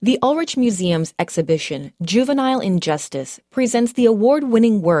The Ulrich Museum's exhibition, Juvenile Injustice, presents the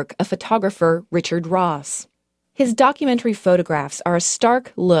award-winning work of photographer Richard Ross. His documentary photographs are a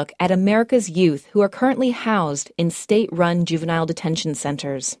stark look at America's youth who are currently housed in state-run juvenile detention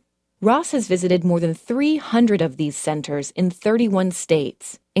centers. Ross has visited more than 300 of these centers in 31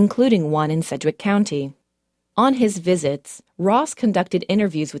 states, including one in Sedgwick County. On his visits, Ross conducted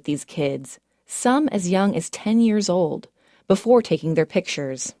interviews with these kids, some as young as 10 years old, before taking their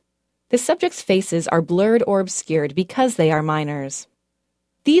pictures. The subjects' faces are blurred or obscured because they are minors.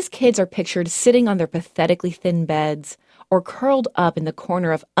 These kids are pictured sitting on their pathetically thin beds or curled up in the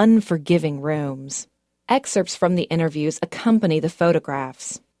corner of unforgiving rooms. Excerpts from the interviews accompany the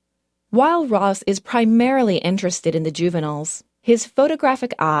photographs. While Ross is primarily interested in the juveniles, his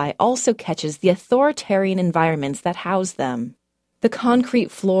photographic eye also catches the authoritarian environments that house them. The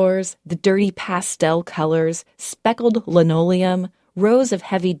concrete floors, the dirty pastel colors, speckled linoleum, rows of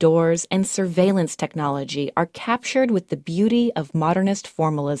heavy doors, and surveillance technology are captured with the beauty of modernist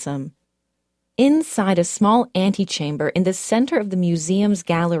formalism. Inside a small antechamber in the center of the museum's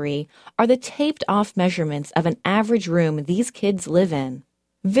gallery are the taped-off measurements of an average room these kids live in.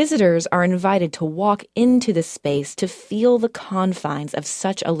 Visitors are invited to walk into the space to feel the confines of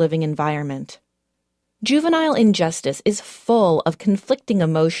such a living environment. Juvenile Injustice is full of conflicting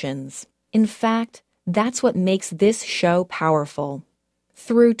emotions. In fact, that's what makes this show powerful.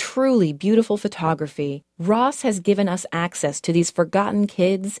 Through truly beautiful photography, Ross has given us access to these forgotten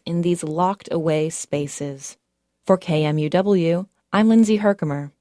kids in these locked-away spaces. For KMUW, I'm Lindsay Herkimer.